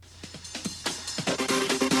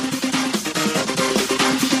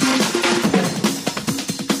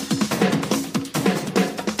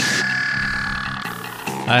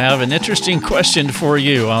I have an interesting question for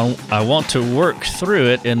you. I want to work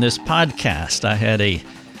through it in this podcast. I had a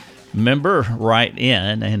member write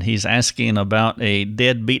in, and he's asking about a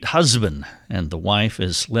deadbeat husband, and the wife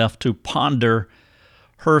is left to ponder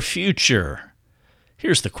her future.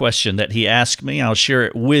 Here's the question that he asked me. I'll share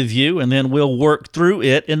it with you, and then we'll work through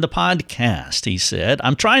it in the podcast. He said,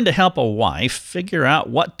 I'm trying to help a wife figure out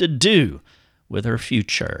what to do with her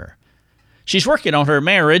future. She's working on her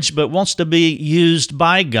marriage, but wants to be used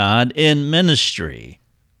by God in ministry,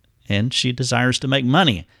 and she desires to make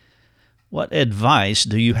money. What advice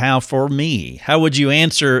do you have for me? How would you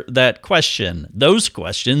answer that question? Those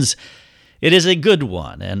questions. It is a good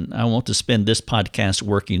one, and I want to spend this podcast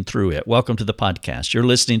working through it. Welcome to the podcast. You're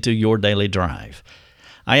listening to Your Daily Drive.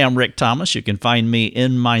 I am Rick Thomas. You can find me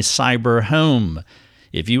in my cyber home.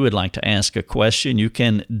 If you would like to ask a question, you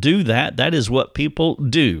can do that. That is what people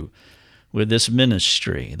do with this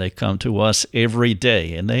ministry. They come to us every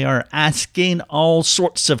day, and they are asking all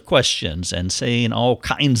sorts of questions and saying all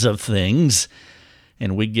kinds of things,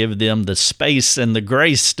 and we give them the space and the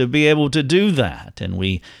grace to be able to do that, and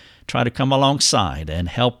we try to come alongside and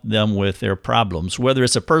help them with their problems, whether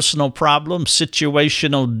it's a personal problem,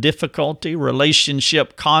 situational difficulty,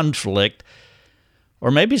 relationship conflict,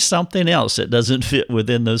 or maybe something else that doesn't fit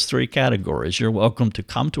within those three categories. You're welcome to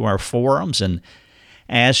come to our forums and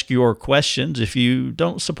ask your questions. If you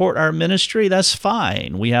don't support our ministry, that's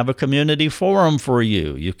fine. We have a community forum for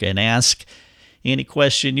you. You can ask any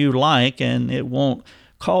question you like, and it won't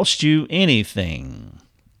cost you anything.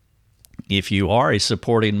 If you are a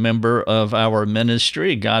supporting member of our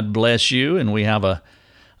ministry, God bless you, and we have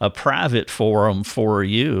a private forum for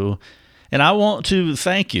you. And I want to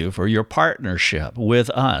thank you for your partnership with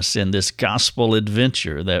us in this gospel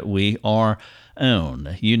adventure that we are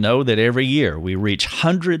on. You know that every year we reach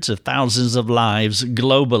hundreds of thousands of lives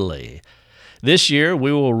globally. This year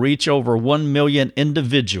we will reach over 1 million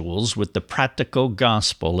individuals with the practical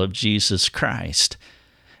gospel of Jesus Christ.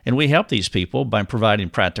 And we help these people by providing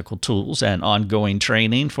practical tools and ongoing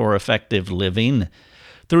training for effective living.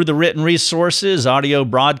 Through the written resources, audio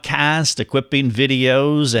broadcast, equipping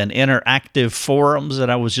videos, and interactive forums that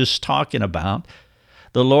I was just talking about,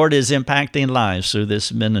 the Lord is impacting lives through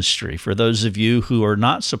this ministry. For those of you who are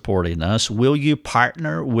not supporting us, will you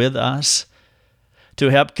partner with us to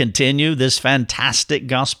help continue this fantastic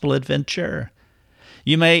gospel adventure?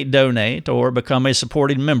 You may donate or become a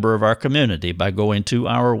supporting member of our community by going to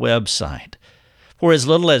our website. For as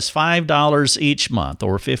little as $5 each month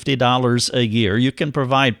or $50 a year, you can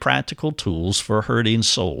provide practical tools for hurting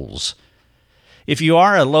souls. If you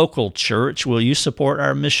are a local church, will you support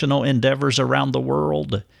our missional endeavors around the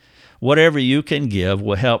world? Whatever you can give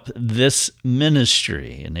will help this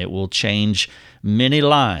ministry, and it will change many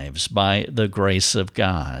lives by the grace of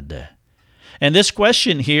God. And this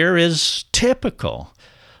question here is typical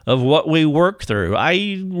of what we work through.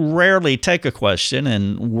 I rarely take a question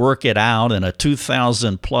and work it out in a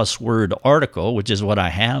 2,000-plus word article, which is what I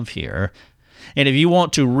have here. And if you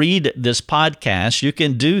want to read this podcast, you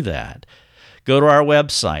can do that. Go to our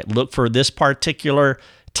website, look for this particular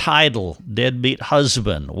title, Deadbeat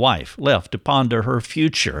Husband, Wife Left to Ponder Her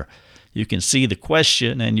Future. You can see the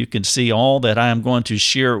question, and you can see all that I am going to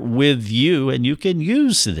share with you, and you can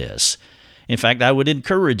use this. In fact, I would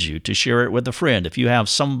encourage you to share it with a friend. If you have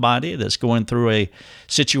somebody that's going through a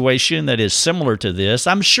situation that is similar to this,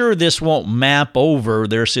 I'm sure this won't map over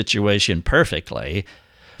their situation perfectly,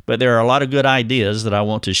 but there are a lot of good ideas that I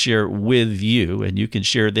want to share with you, and you can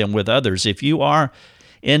share them with others. If you are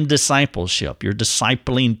in discipleship, you're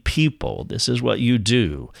discipling people, this is what you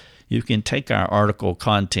do. You can take our article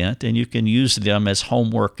content and you can use them as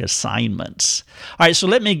homework assignments. All right, so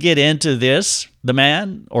let me get into this. The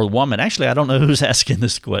man or woman, actually, I don't know who's asking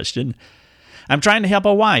this question. I'm trying to help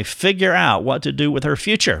a wife figure out what to do with her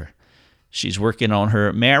future. She's working on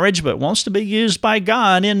her marriage, but wants to be used by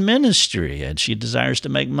God in ministry, and she desires to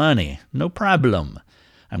make money. No problem.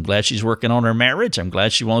 I'm glad she's working on her marriage. I'm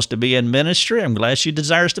glad she wants to be in ministry. I'm glad she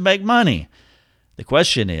desires to make money. The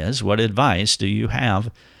question is, what advice do you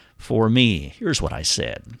have for me? Here's what I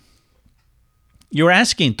said. You're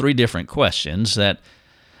asking three different questions that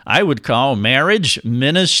I would call marriage,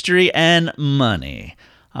 ministry, and money.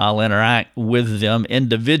 I'll interact with them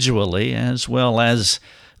individually as well as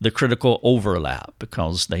the critical overlap,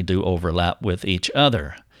 because they do overlap with each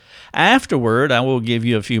other. Afterward, I will give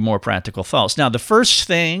you a few more practical thoughts. Now, the first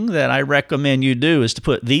thing that I recommend you do is to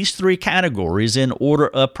put these three categories in order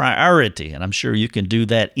of priority, and I'm sure you can do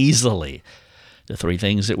that easily. The three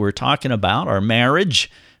things that we're talking about are marriage,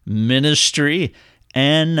 ministry,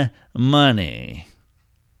 and money.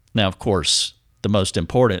 Now, of course, the most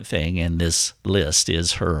important thing in this list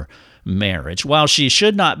is her marriage. While she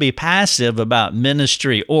should not be passive about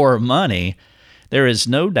ministry or money, there is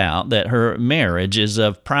no doubt that her marriage is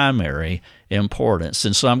of primary importance.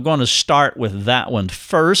 And so I'm going to start with that one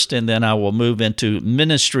first, and then I will move into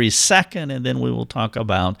ministry second, and then we will talk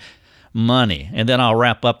about money. And then I'll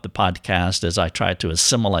wrap up the podcast as I try to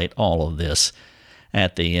assimilate all of this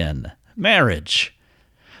at the end. Marriage.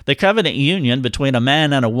 The covenant union between a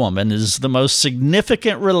man and a woman is the most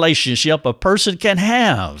significant relationship a person can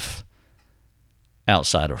have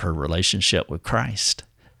outside of her relationship with Christ.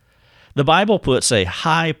 The Bible puts a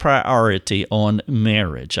high priority on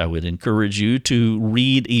marriage. I would encourage you to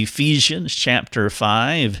read Ephesians chapter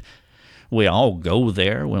 5. We all go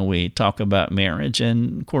there when we talk about marriage,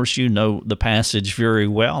 and of course you know the passage very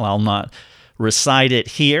well. I'll not recite it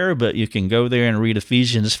here, but you can go there and read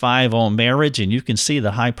Ephesians 5 on marriage, and you can see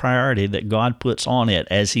the high priority that God puts on it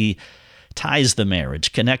as He ties the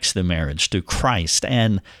marriage, connects the marriage to Christ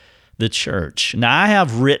and the church. Now, I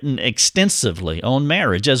have written extensively on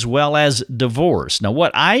marriage as well as divorce. Now,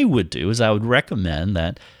 what I would do is I would recommend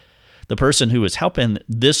that the person who is helping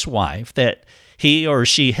this wife, that he or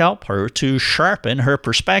she help her to sharpen her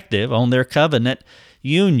perspective on their covenant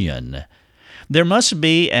union. There must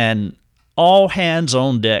be an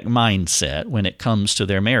all-hands-on-deck mindset when it comes to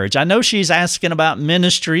their marriage. I know she's asking about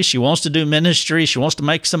ministry. She wants to do ministry. She wants to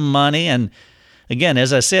make some money. And again,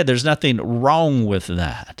 as I said, there's nothing wrong with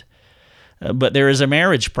that. But there is a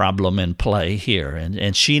marriage problem in play here,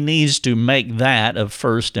 and she needs to make that of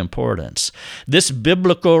first importance. This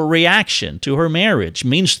biblical reaction to her marriage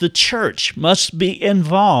means the church must be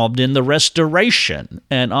involved in the restoration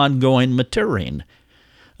and ongoing maturing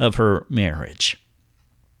of her marriage.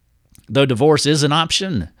 Though divorce is an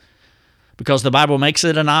option, because the Bible makes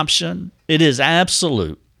it an option, it is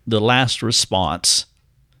absolute, the last response,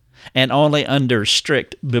 and only under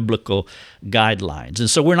strict biblical guidelines. And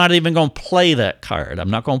so we're not even going to play that card.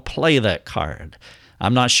 I'm not going to play that card.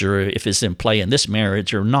 I'm not sure if it's in play in this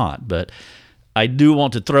marriage or not, but I do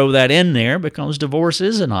want to throw that in there because divorce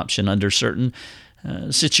is an option under certain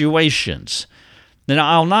situations. Now,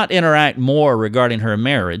 I'll not interact more regarding her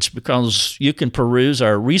marriage because you can peruse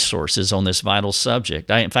our resources on this vital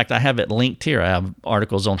subject. In fact, I have it linked here. I have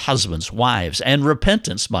articles on husbands, wives, and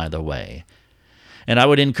repentance, by the way. And I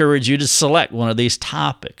would encourage you to select one of these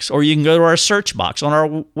topics. Or you can go to our search box on our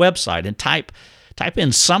website and type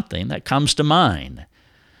in something that comes to mind.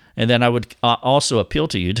 And then I would also appeal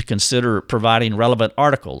to you to consider providing relevant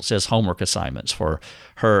articles as homework assignments for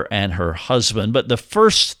her and her husband. But the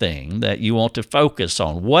first thing that you want to focus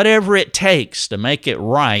on, whatever it takes to make it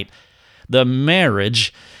right, the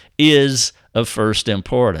marriage is of first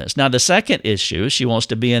importance. Now, the second issue, she wants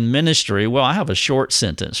to be in ministry. Well, I have a short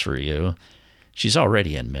sentence for you. She's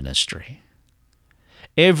already in ministry.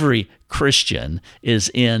 Every Christian is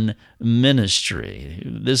in ministry.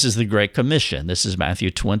 This is the Great Commission. This is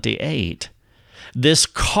Matthew 28. This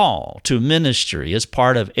call to ministry is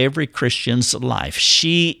part of every Christian's life.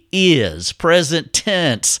 She is, present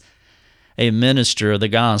tense, a minister of the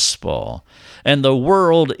gospel, and the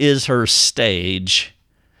world is her stage.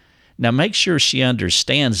 Now, make sure she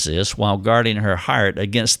understands this while guarding her heart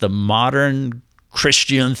against the modern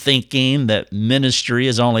Christian thinking that ministry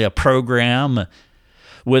is only a program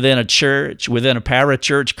within a church, within a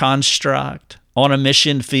parachurch construct, on a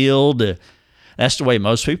mission field. That's the way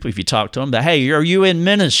most people, if you talk to them, that, hey, are you in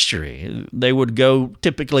ministry? They would go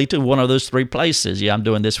typically to one of those three places. Yeah, I'm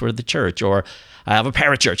doing this for the church, or I have a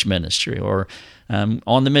parachurch ministry, or I'm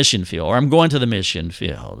on the mission field, or I'm going to the mission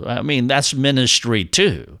field. I mean, that's ministry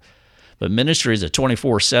too. But ministry is a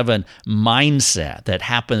 24/7 mindset that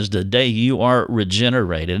happens the day you are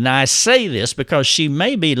regenerated. And I say this because she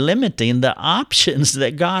may be limiting the options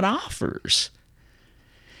that God offers.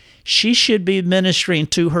 She should be ministering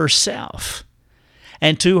to herself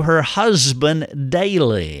and to her husband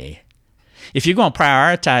daily. If you're going to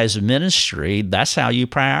prioritize ministry, that's how you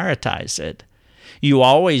prioritize it. You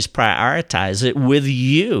always prioritize it with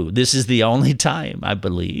you. This is the only time, I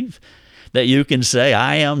believe, that you can say,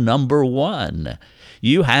 I am number one.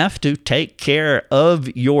 You have to take care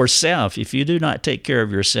of yourself. If you do not take care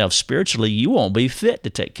of yourself spiritually, you won't be fit to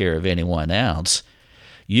take care of anyone else.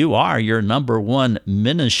 You are your number one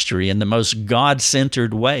ministry in the most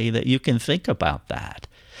God-centered way that you can think about that.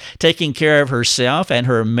 Taking care of herself and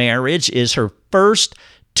her marriage is her first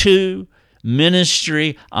two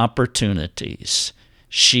ministry opportunities.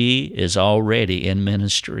 She is already in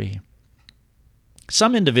ministry.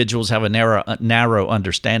 Some individuals have a narrow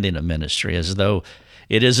understanding of ministry as though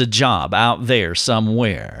it is a job out there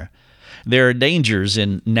somewhere. There are dangers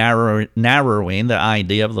in narrowing the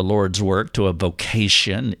idea of the Lord's work to a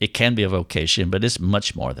vocation. It can be a vocation, but it's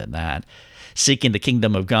much more than that. Seeking the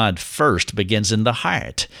kingdom of God first begins in the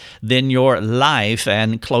heart, then your life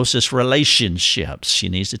and closest relationships. She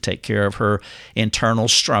needs to take care of her internal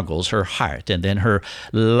struggles, her heart, and then her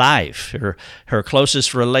life, her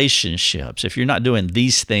closest relationships. If you're not doing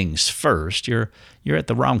these things first, you're at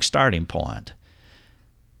the wrong starting point.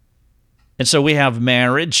 And so we have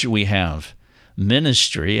marriage, we have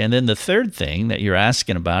ministry, and then the third thing that you're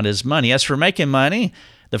asking about is money. As for making money,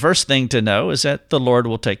 the first thing to know is that the Lord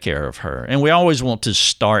will take care of her. And we always want to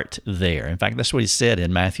start there. In fact, that's what he said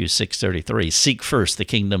in Matthew 6:33. Seek first the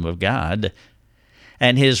kingdom of God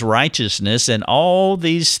and his righteousness, and all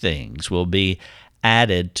these things will be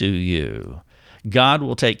added to you. God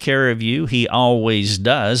will take care of you. He always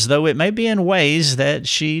does, though it may be in ways that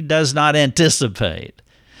she does not anticipate.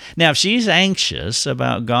 Now, if she's anxious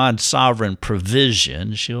about God's sovereign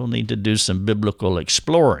provision, she'll need to do some biblical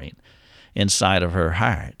exploring inside of her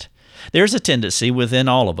heart. There's a tendency within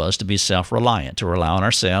all of us to be self-reliant, to rely on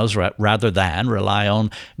ourselves rather than rely on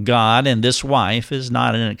God, and this wife is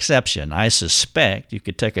not an exception. I suspect you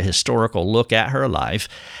could take a historical look at her life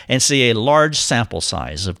and see a large sample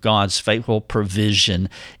size of God's faithful provision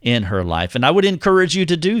in her life, and I would encourage you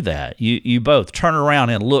to do that. You both turn around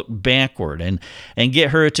and look backward and get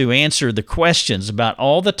her to answer the questions about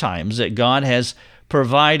all the times that God has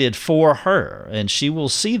provided for her, and she will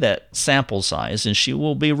see that sample size, and she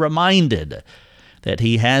will be reminded that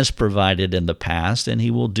he has provided in the past, and he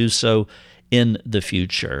will do so in the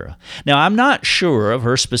future. Now, I'm not sure of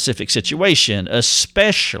her specific situation,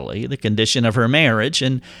 especially the condition of her marriage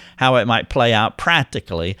and how it might play out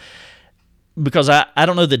practically, because I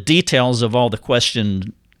don't know the details of all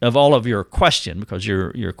of your question, because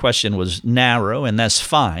your question was narrow, and that's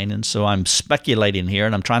fine. And so I'm speculating here,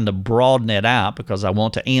 and I'm trying to broaden it out because I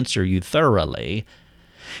want to answer you thoroughly.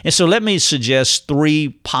 And so let me suggest three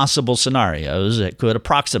possible scenarios that could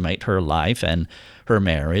approximate her life and her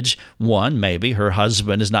marriage. One, maybe her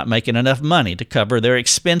husband is not making enough money to cover their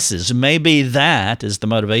expenses. Maybe that is the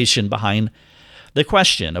motivation behind the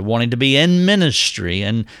question of wanting to be in ministry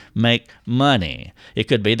and make money. It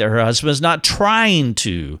could be that her husband's not trying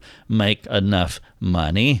to make enough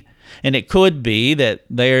money. And it could be that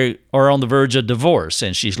they are on the verge of divorce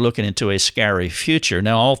and she's looking into a scary future.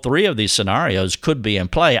 Now, all three of these scenarios could be in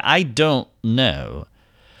play. I don't know.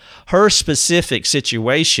 Her specific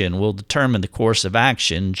situation will determine the course of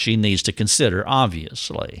action she needs to consider,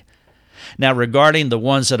 obviously. Now, regarding the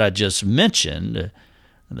ones that I just mentioned,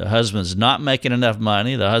 the husband's not making enough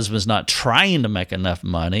money, the husband's not trying to make enough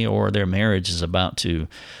money, or their marriage is about to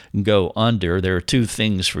go under, there are two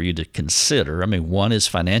things for you to consider. One is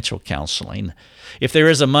financial counseling. If there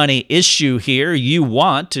is a money issue here, you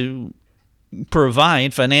want to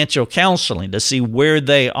provide financial counseling to see where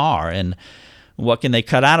they are and what can they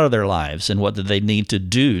cut out of their lives, and what do they need to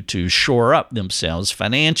do to shore up themselves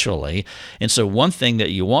financially. And so one thing that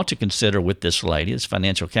you want to consider with this lady is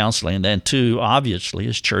financial counseling. And then two, obviously,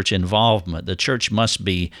 is church involvement. The church must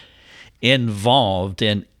be involved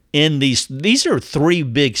in these. These are three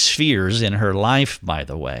big spheres in her life, by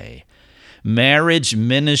the way. Marriage,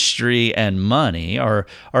 ministry, and money are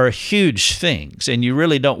huge things, and you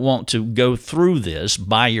really don't want to go through this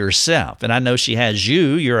by yourself. And I know she has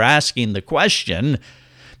you. You're asking the question,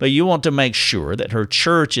 but you want to make sure that her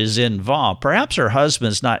church is involved. Perhaps her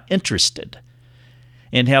husband's not interested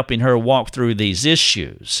in helping her walk through these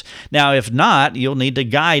issues. Now, if not, you'll need to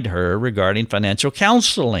guide her regarding financial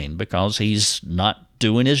counseling because he's not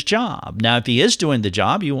doing his job. Now, if he is doing the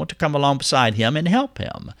job, you want to come alongside him and help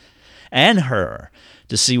him and her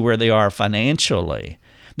to see where they are financially.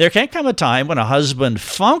 There can come a time when a husband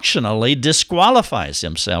functionally disqualifies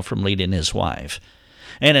himself from leading his wife.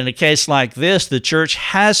 And in a case like this, the church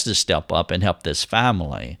has to step up and help this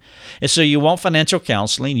family. And so you want financial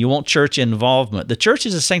counseling, you want church involvement. The church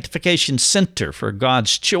is a sanctification center for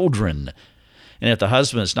God's children. And if the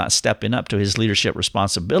husband is not stepping up to his leadership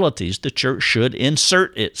responsibilities, the church should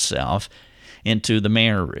insert itself into the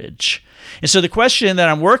marriage. And so the question that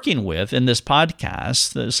I'm working with in this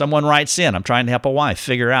podcast, someone writes in, I'm trying to help a wife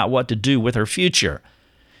figure out what to do with her future.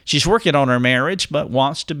 She's working on her marriage, but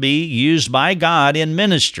wants to be used by God in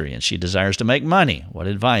ministry, and she desires to make money. What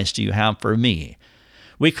advice do you have for me?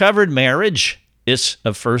 We covered marriage. It's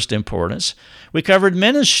of first importance. We covered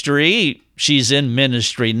ministry. She's in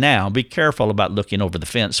ministry now. Be careful about looking over the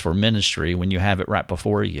fence for ministry when you have it right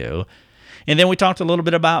before you. And then we talked a little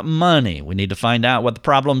bit about money. We need to find out what the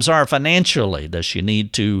problems are financially. Does she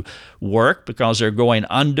need to work because they're going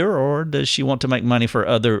under, or does she want to make money for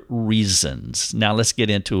other reasons? Now let's get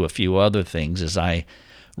into a few other things as I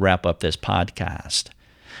wrap up this podcast.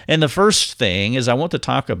 And the first thing is I want to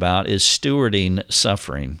talk about is stewarding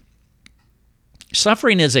suffering.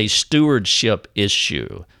 Suffering is a stewardship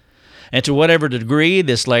issue. And to whatever degree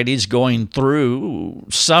this lady's going through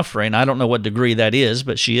suffering, I don't know what degree that is,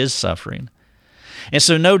 but she is suffering. And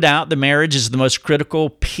so no doubt the marriage is the most critical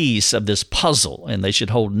piece of this puzzle, and they should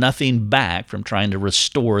hold nothing back from trying to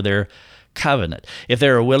restore their covenant. If they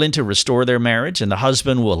are willing to restore their marriage and the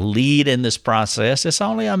husband will lead in this process, it's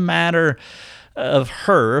only a matter of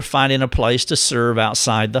her finding a place to serve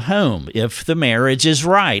outside the home, if the marriage is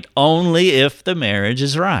right, only if the marriage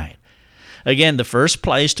is right. Again, the first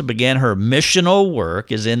place to begin her missional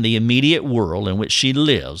work is in the immediate world in which she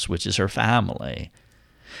lives, which is her family.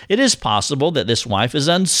 It is possible that this wife is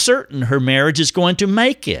uncertain her marriage is going to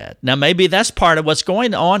make it. Now, maybe that's part of what's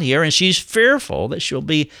going on here, and she's fearful that she'll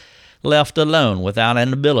be left alone without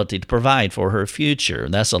an ability to provide for her future.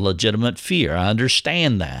 That's a legitimate fear. I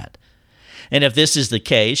understand that. And if this is the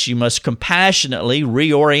case, you must compassionately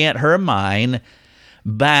reorient her mind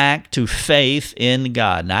back to faith in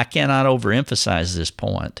God. And I cannot overemphasize this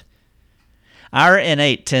point. Our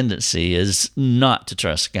innate tendency is not to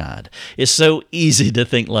trust God. It's so easy to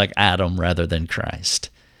think like Adam rather than Christ.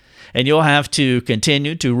 And you'll have to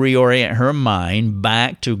continue to reorient her mind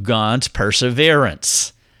back to God's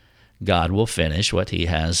perseverance. God will finish what He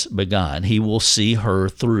has begun. He will see her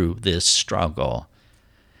through this struggle.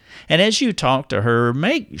 And as you talk to her,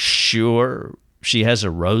 make sure she has a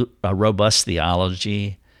robust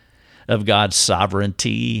theology of God's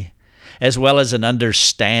sovereignty, as well as an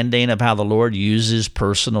understanding of how the Lord uses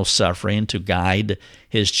personal suffering to guide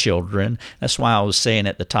His children. That's why I was saying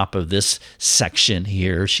at the top of this section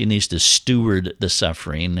here, she needs to steward the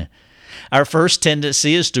suffering. Our first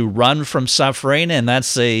tendency is to run from suffering, and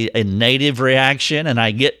that's a native reaction, and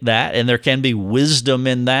I get that, and there can be wisdom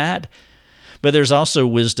in that. But there's also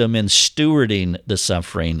wisdom in stewarding the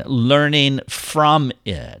suffering, learning from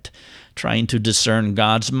it, trying to discern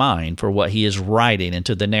God's mind for what He is writing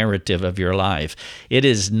into the narrative of your life. It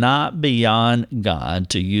is not beyond God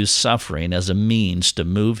to use suffering as a means to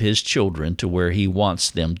move His children to where He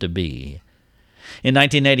wants them to be. In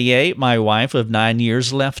 1988, my wife of 9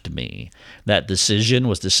 years left me. That decision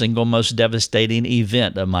was the single most devastating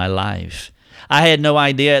event of my life. I had no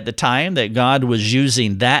idea at the time that God was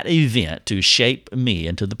using that event to shape me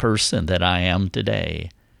into the person that I am today.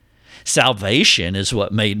 Salvation is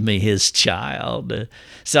what made me His child.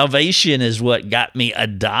 Salvation is what got me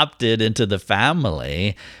adopted into the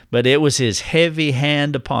family, but it was His heavy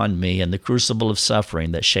hand upon me in the crucible of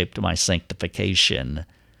suffering that shaped my sanctification.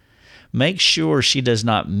 Make sure she does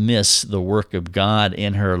not miss the work of God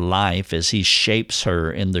in her life as He shapes her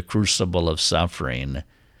in the crucible of suffering.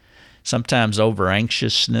 Sometimes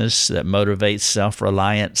over-anxiousness that motivates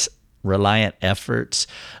self-reliant efforts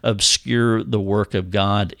obscure the work of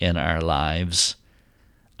God in our lives.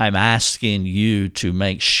 I'm asking you to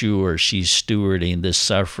make sure she's stewarding this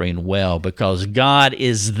suffering well, because God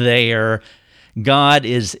is there. God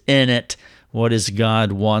is in it. What is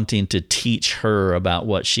God wanting to teach her about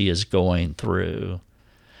what she is going through?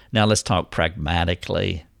 Now let's talk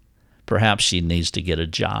pragmatically. Perhaps she needs to get a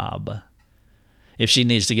job. If she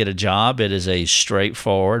needs to get a job, it is a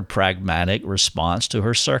straightforward, pragmatic response to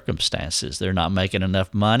her circumstances. They're not making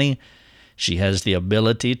enough money. She has the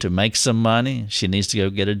ability to make some money. She needs to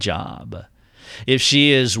go get a job. If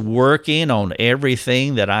she is working on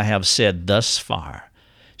everything that I have said thus far,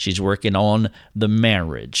 she's working on the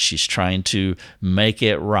marriage. She's trying to make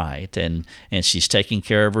it right, and she's taking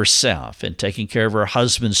care of herself and taking care of her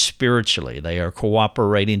husband spiritually. They are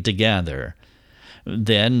cooperating together.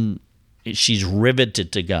 Then she's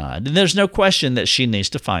riveted to God. And there's no question that she needs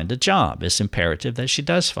to find a job. It's imperative that she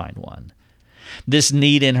does find one. This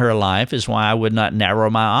need in her life is why I would not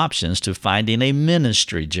narrow my options to finding a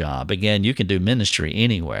ministry job. Again, you can do ministry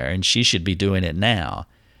anywhere, and she should be doing it now.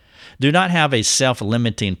 Do not have a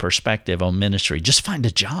self-limiting perspective on ministry. Just find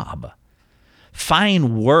a job.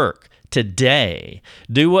 Find work today.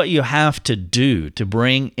 Do what you have to do to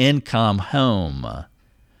bring income home.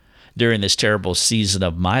 During this terrible season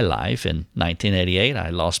of my life in 1988, I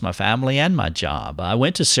lost my family and my job. I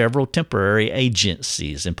went to several temporary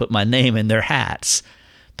agencies and put my name in their hats,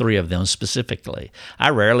 3 of them specifically. I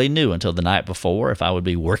rarely knew until the night before if I would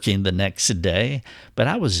be working the next day, but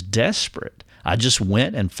I was desperate. I just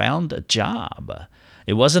went and found a job.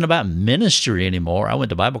 It wasn't about ministry anymore. I went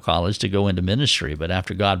to Bible college to go into ministry, but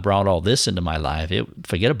after God brought all this into my life,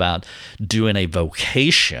 forget about doing a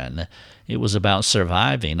vocation. It was about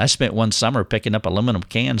surviving. I spent one summer picking up aluminum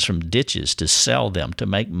cans from ditches to sell them to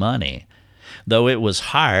make money. Though it was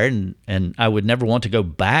hard and I would never want to go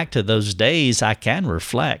back to those days, I can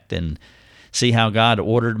reflect and see how God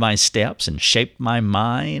ordered my steps and shaped my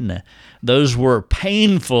mind. Those were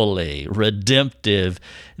painfully redemptive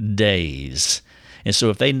days. And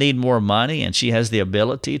so if they need more money and she has the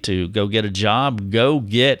ability to go get a job, go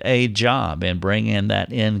get a job and bring in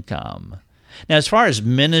that income. Now, as far as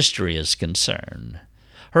ministry is concerned,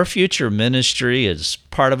 her future ministry is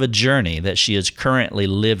part of a journey that she is currently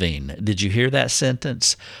living. Did you hear that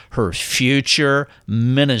sentence? Her future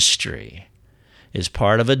ministry is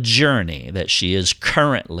part of a journey that she is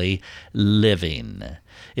currently living.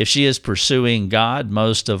 If she is pursuing God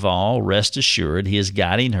most of all, rest assured He is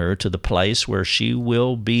guiding her to the place where she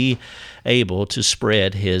will be able to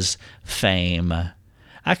spread His fame.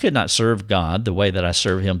 I could not serve God the way that I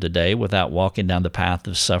serve Him today without walking down the path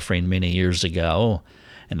of suffering many years ago.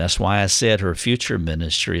 And that's why I said her future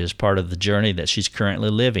ministry is part of the journey that she's currently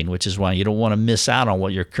living, which is why you don't want to miss out on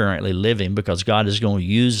what you're currently living, because God is going to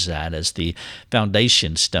use that as the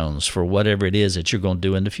foundation stones for whatever it is that you're going to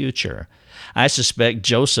do in the future. I suspect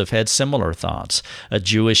Joseph had similar thoughts. A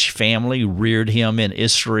Jewish family reared him in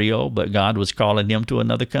Israel, but God was calling him to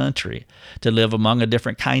another country, to live among a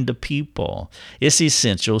different kind of people. It's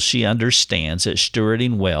essential she understands that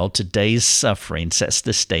stewarding well today's suffering sets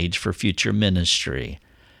the stage for future ministry.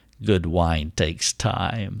 Good wine takes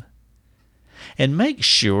time. And make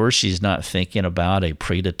sure she's not thinking about a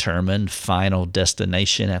predetermined final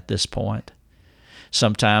destination at this point.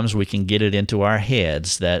 Sometimes we can get it into our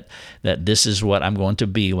heads that this is what I'm going to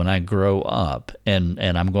be when I grow up, and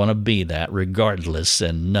I'm going to be that regardless,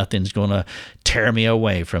 and nothing's going to tear me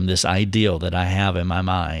away from this ideal that I have in my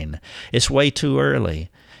mind. It's way too early.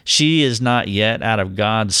 She is not yet out of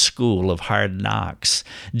God's school of hard knocks.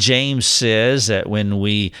 James says that when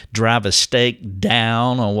we drive a stake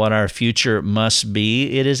down on what our future must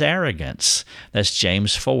be, it is arrogance. That's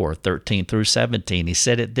James 4:13 through 17. He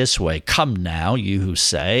said it this way: "Come now, you who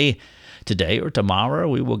say, today or tomorrow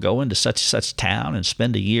we will go into such and such town and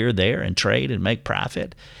spend a year there and trade and make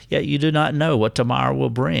profit. Yet you do not know what tomorrow will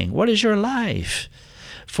bring. What is your life?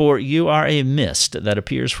 For you are a mist that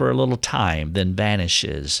appears for a little time, then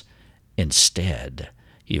vanishes. Instead,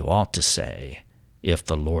 you ought to say, if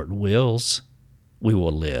the Lord wills, we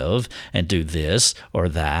will live and do this or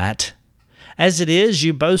that. As it is,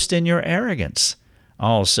 you boast in your arrogance.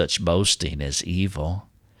 All such boasting is evil.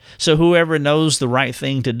 So whoever knows the right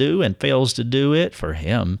thing to do and fails to do it, for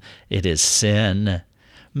him it is sin.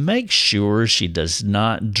 Make sure she does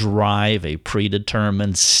not drive a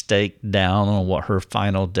predetermined stake down on what her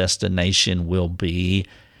final destination will be.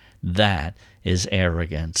 That is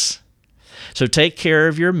arrogance. So take care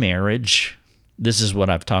of your marriage. This is what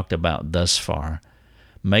I've talked about thus far.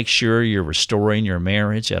 Make sure you're restoring your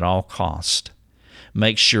marriage at all cost.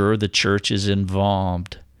 Make sure the church is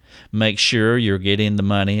involved. Make sure you're getting the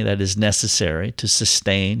money that is necessary to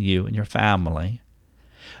sustain you and your family.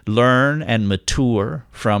 Learn and mature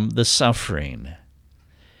from the suffering.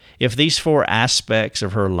 If these four aspects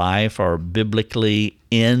of her life are biblically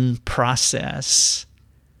in process,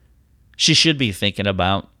 she should be thinking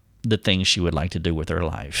about the things she would like to do with her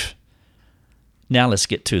life. Now let's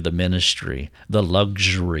get to the ministry, the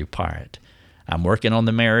luxury part. I'm working on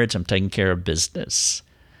the marriage. I'm taking care of business.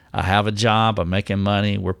 I have a job. I'm making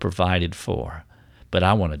money. We're provided for. But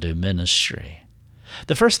I want to do ministry.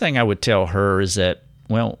 The first thing I would tell her is that,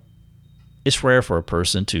 well, it's rare for a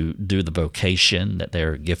person to do the vocation that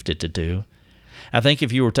they're gifted to do. I think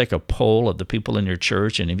if you were to take a poll of the people in your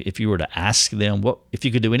church, and if you were to ask them, what if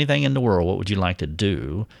you could do anything in the world, what would you like to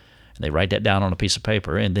do? And they write that down on a piece of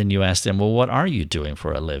paper, and then you ask them, well, what are you doing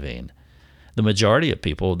for a living? The majority of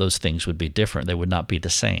people, those things would be different. They would not be the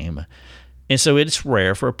same. And so it's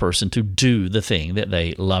rare for a person to do the thing that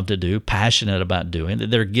they love to do, passionate about doing,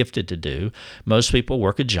 that they're gifted to do. Most people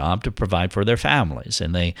work a job to provide for their families,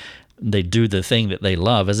 and they do the thing that they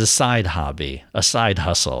love as a side hobby, a side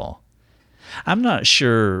hustle. I'm not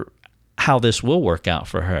sure how this will work out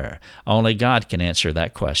for her. Only God can answer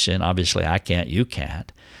that question. Obviously, I can't, you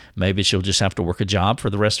can't. Maybe she'll just have to work a job for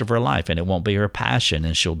the rest of her life, and it won't be her passion,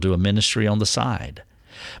 and she'll do a ministry on the side.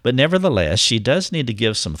 But nevertheless, she does need to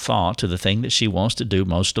give some thought to the thing that she wants to do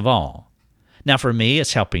most of all. Now, for me,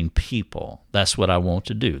 it's helping people. That's what I want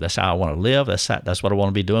to do. That's how I want to live. That's what I want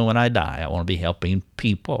to be doing when I die. I want to be helping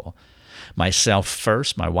people. Myself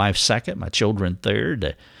first, my wife second, my children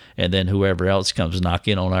third. and then whoever else comes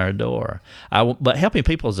knocking on our door. But helping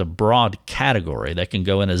people is a broad category that can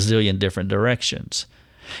go in a zillion different directions.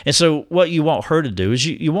 And so what you want her to do is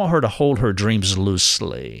you want her to hold her dreams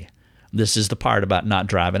loosely. This is the part about not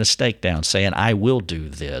driving a stake down, saying, I will do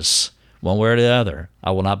this, one way or the other.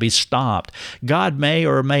 I will not be stopped. God may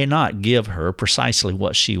or may not give her precisely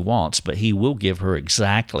what she wants, but he will give her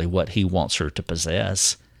exactly what he wants her to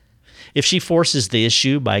possess. If she forces the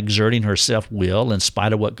issue by exerting her self-will in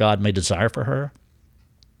spite of what God may desire for her,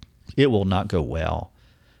 it will not go well.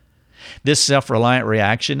 This self-reliant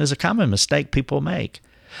reaction is a common mistake people make.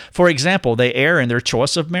 For example, they err in their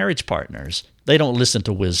choice of marriage partners. They don't listen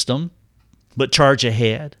to wisdom, but charge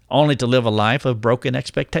ahead, only to live a life of broken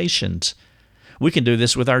expectations. We can do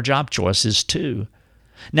this with our job choices too.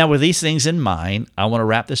 Now, with these things in mind, I want to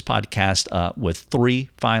wrap this podcast up with 3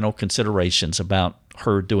 final considerations about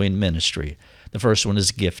her doing ministry. The first one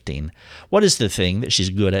is gifting. What is the thing that she's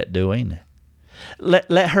good at doing?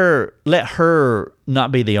 Let her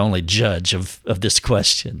not be the only judge of this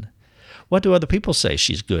question. What do other people say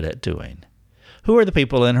she's good at doing? Who are the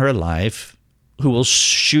people in her life who will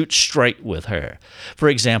shoot straight with her? For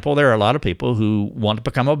example, there are a lot of people who want to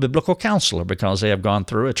become a biblical counselor because they have gone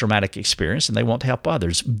through a traumatic experience and they want to help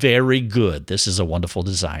others. Very good. This is a wonderful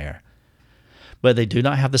desire. But they do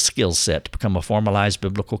not have the skill set to become a formalized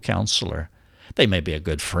biblical counselor. They may be a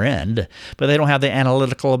good friend, but they don't have the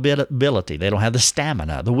analytical ability. They don't have the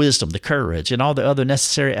stamina, the wisdom, the courage, and all the other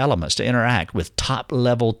necessary elements to interact with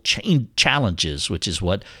top-level challenges, which is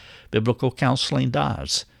what biblical counseling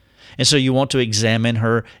does. And so you want to examine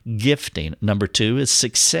her gifting. Number 2 is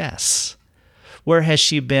success. Where has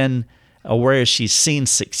she been, or where has she seen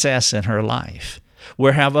success in her life?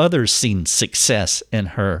 Where have others seen success in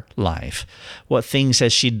her life? What things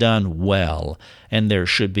has she done well? And there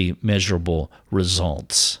should be measurable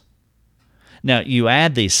results. Now, you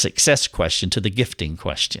add the success question to the gifting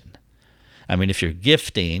question. I mean, if you're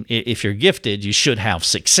gifted, you should have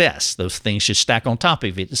success. Those things should stack on top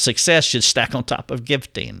of it. Success should stack on top of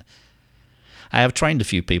gifting. I have trained a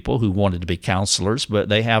few people who wanted to be counselors, but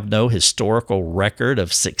they have no historical record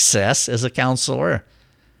of success as a counselor.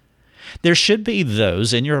 There should be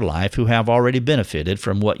those in your life who have already benefited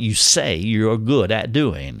from what you say you're good at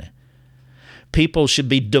doing. People should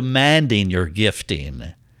be demanding your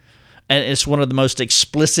gifting. And it's one of the most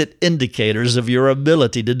explicit indicators of your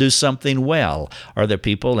ability to do something well. Are there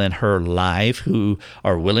people in her life who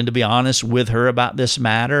are willing to be honest with her about this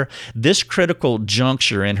matter? This critical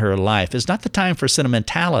juncture in her life is not the time for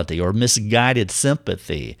sentimentality or misguided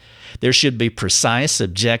sympathy. There should be precise,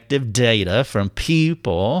 objective data from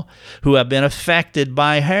people who have been affected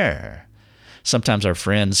by her. Sometimes our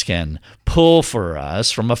friends can pull for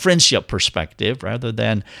us from a friendship perspective rather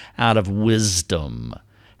than out of wisdom.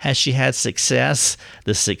 Has she had success?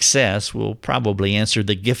 The success will probably answer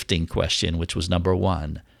the gifting question, which was number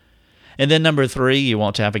 1. And then number 3, you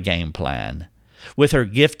want to have a game plan. With her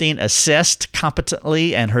gifting assessed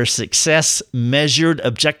competently and her success measured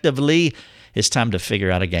objectively, it's time to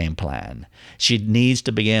figure out a game plan. She needs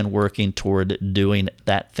to begin working toward doing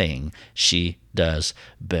that thing she does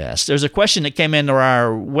best. There's a question that came into our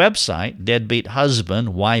website, Deadbeat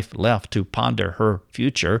Husband, Wife Left to Ponder Her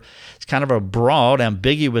Future. It's kind of a broad,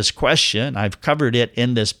 ambiguous question. I've covered it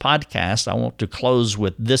in this podcast. I want to close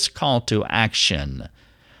with this call to action.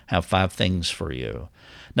 I have 5 things for you.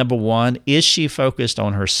 Number 1, is she focused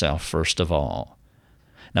on herself first of all?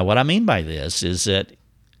 Now, what I mean by this is that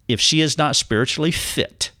if she is not spiritually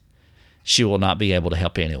fit, she will not be able to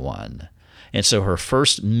help anyone. And so her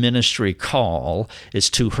first ministry call is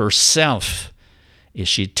to herself. Is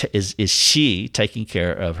she taking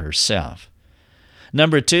care of herself?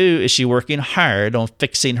 Number 2, is she working hard on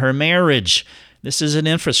fixing her marriage? This is an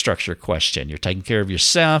infrastructure question. You're taking care of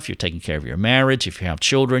yourself. You're taking care of your marriage. If you have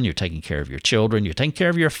children, you're taking care of your children. You're taking care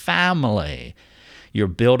of your family. You're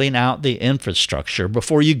building out the infrastructure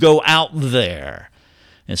before you go out there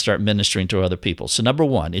and start ministering to other people. So number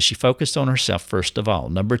 1, is she focused on herself first of all?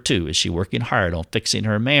 Number 2, is she working hard on fixing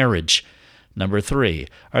her marriage? Number 3,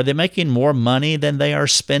 are they making more money than they are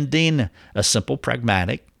spending? A simple,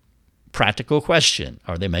 pragmatic, practical question.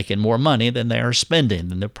 Are they making more money than they are spending?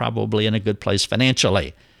 Then they're probably in a good place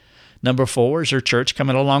financially. Number 4, is her church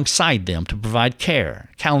coming alongside them to provide care,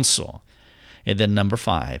 counsel? And then number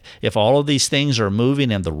 5, if all of these things are moving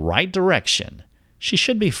in the right direction, she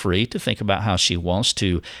should be free to think about how she wants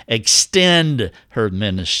to extend her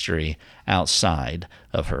ministry outside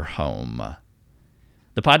of her home.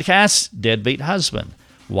 The podcast, Deadbeat Husband,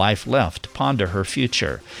 wife left to ponder her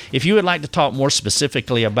future. If you would like to talk more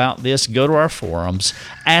specifically about this, go to our forums,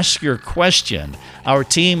 ask your question. Our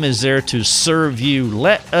team is there to serve you.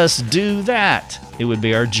 Let us do that. It would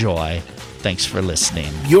be our joy. Thanks for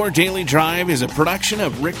listening. Your Daily Drive is a production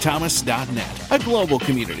of rickthomas.net, a global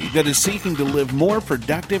community that is seeking to live more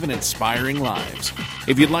productive and inspiring lives.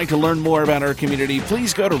 If you'd like to learn more about our community,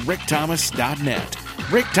 please go to rickthomas.net.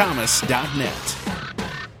 rickthomas.net.